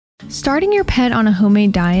Starting your pet on a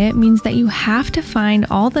homemade diet means that you have to find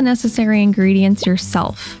all the necessary ingredients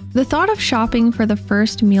yourself. The thought of shopping for the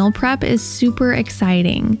first meal prep is super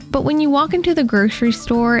exciting, but when you walk into the grocery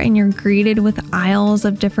store and you're greeted with aisles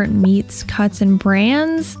of different meats, cuts, and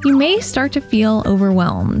brands, you may start to feel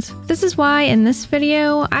overwhelmed. This is why in this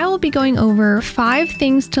video, I will be going over 5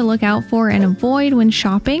 things to look out for and avoid when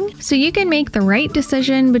shopping, so you can make the right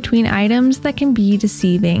decision between items that can be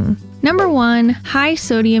deceiving. Number 1, high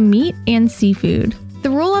sodium meat and seafood. The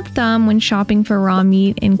rule of thumb when shopping for raw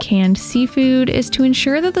meat and canned seafood is to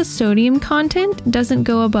ensure that the sodium content doesn't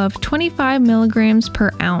go above 25 milligrams per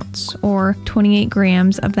ounce, or 28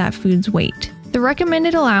 grams of that food's weight. The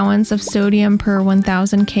recommended allowance of sodium per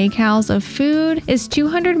 1,000 kcals of food is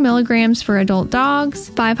 200 milligrams for adult dogs,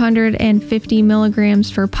 550 milligrams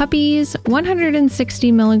for puppies,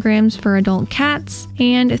 160 milligrams for adult cats,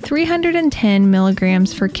 and 310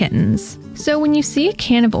 milligrams for kittens. So when you see a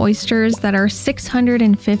can of oysters that are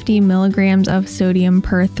 650 milligrams of sodium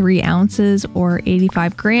per 3 ounces or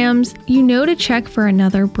 85 grams, you know to check for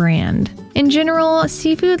another brand. In general,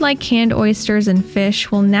 seafood like canned oysters and fish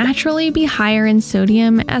will naturally be higher in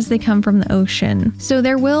sodium as they come from the ocean, so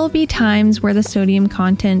there will be times where the sodium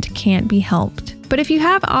content can't be helped. But if you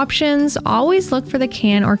have options, always look for the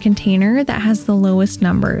can or container that has the lowest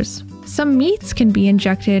numbers. Some meats can be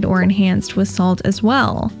injected or enhanced with salt as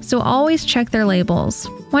well, so always check their labels.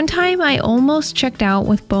 One time I almost checked out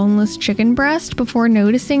with boneless chicken breast before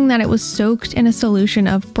noticing that it was soaked in a solution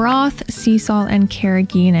of broth, sea salt, and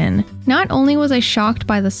carrageenan. Not only was I shocked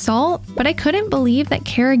by the salt, but I couldn't believe that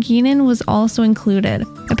carrageenan was also included.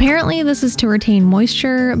 Apparently this is to retain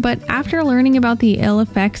moisture, but after learning about the ill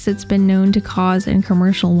effects it's been known to cause in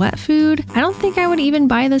commercial wet food, I don't think I would even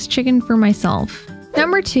buy this chicken for myself.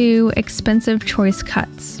 Number 2, expensive choice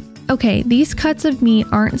cuts. Okay, these cuts of meat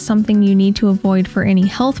aren't something you need to avoid for any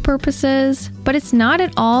health purposes, but it's not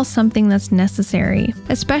at all something that's necessary,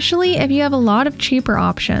 especially if you have a lot of cheaper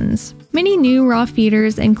options. Many new raw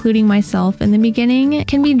feeders, including myself in the beginning,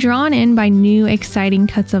 can be drawn in by new exciting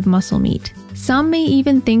cuts of muscle meat. Some may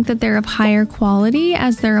even think that they're of higher quality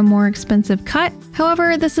as they're a more expensive cut.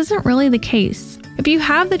 However, this isn't really the case. If you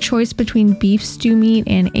have the choice between beef stew meat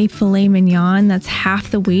and a filet mignon that's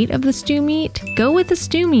half the weight of the stew meat, go with the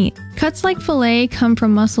stew meat. Cuts like filet come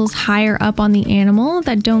from muscles higher up on the animal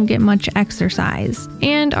that don't get much exercise,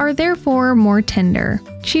 and are therefore more tender.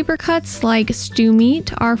 Cheaper cuts like stew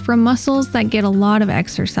meat are from muscles that get a lot of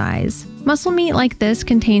exercise. Muscle meat like this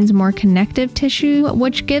contains more connective tissue,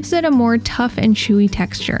 which gives it a more tough and chewy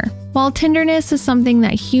texture. While tenderness is something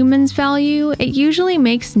that humans value, it usually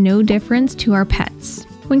makes no difference to our pets.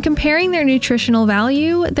 When comparing their nutritional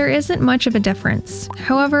value, there isn't much of a difference.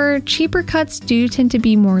 However, cheaper cuts do tend to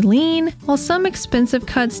be more lean, while some expensive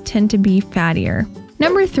cuts tend to be fattier.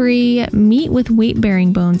 Number 3, meat with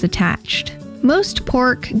weight-bearing bones attached. Most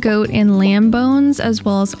pork, goat, and lamb bones, as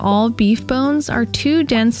well as all beef bones, are too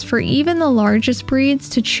dense for even the largest breeds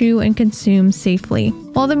to chew and consume safely.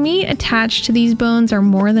 While the meat attached to these bones are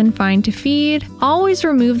more than fine to feed, always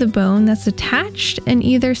remove the bone that's attached and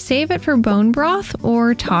either save it for bone broth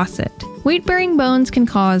or toss it. Weight-bearing bones can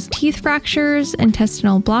cause teeth fractures,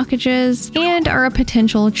 intestinal blockages, and are a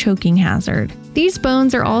potential choking hazard. These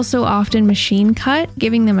bones are also often machine cut,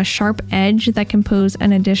 giving them a sharp edge that can pose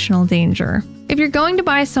an additional danger. If you're going to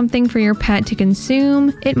buy something for your pet to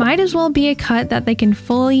consume, it might as well be a cut that they can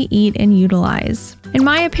fully eat and utilize. In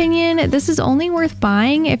my opinion, this is only worth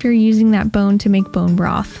buying if you're using that bone to make bone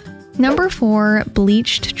broth. Number 4,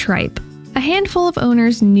 bleached tripe. A handful of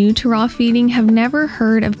owners new to raw feeding have never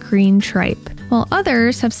heard of green tripe, while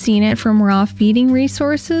others have seen it from raw feeding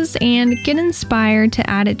resources and get inspired to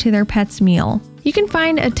add it to their pet's meal. You can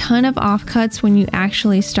find a ton of offcuts when you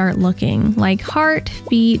actually start looking, like heart,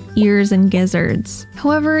 feet, ears, and gizzards.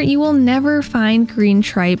 However, you will never find green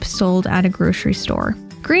tripe sold at a grocery store.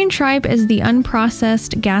 Green tripe is the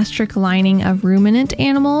unprocessed gastric lining of ruminant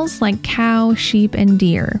animals like cow, sheep, and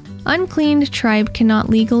deer. Uncleaned tripe cannot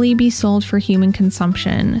legally be sold for human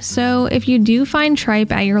consumption, so if you do find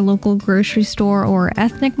tripe at your local grocery store or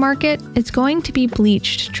ethnic market, it's going to be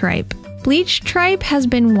bleached tripe. Bleached tripe has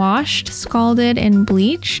been washed, scalded, and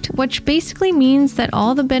bleached, which basically means that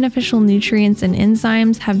all the beneficial nutrients and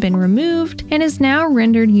enzymes have been removed and is now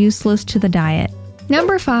rendered useless to the diet.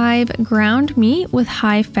 Number 5, ground meat with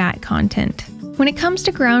high fat content. When it comes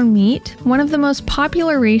to ground meat, one of the most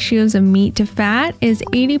popular ratios of meat to fat is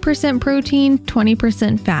 80% protein,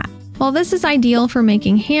 20% fat. While this is ideal for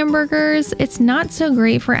making hamburgers, it's not so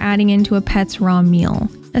great for adding into a pet's raw meal.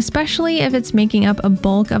 especially if it's making up a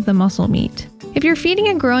bulk of the muscle meat. If you're feeding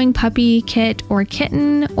a growing puppy, kit, or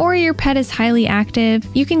kitten, or your pet is highly active,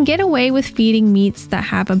 you can get away with feeding meats that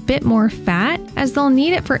have a bit more fat, as they'll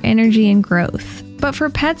need it for energy and growth. But for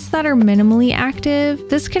pets that are minimally active,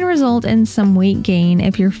 this can result in some weight gain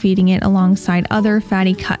if you're feeding it alongside other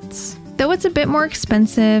fatty cuts. Though it's a bit more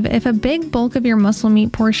expensive, if a big bulk of your muscle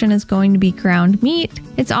meat portion is going to be ground meat,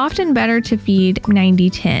 it's often better to feed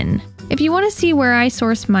 90-10. If you want to see where I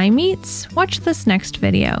source my meats, watch this next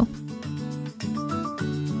video.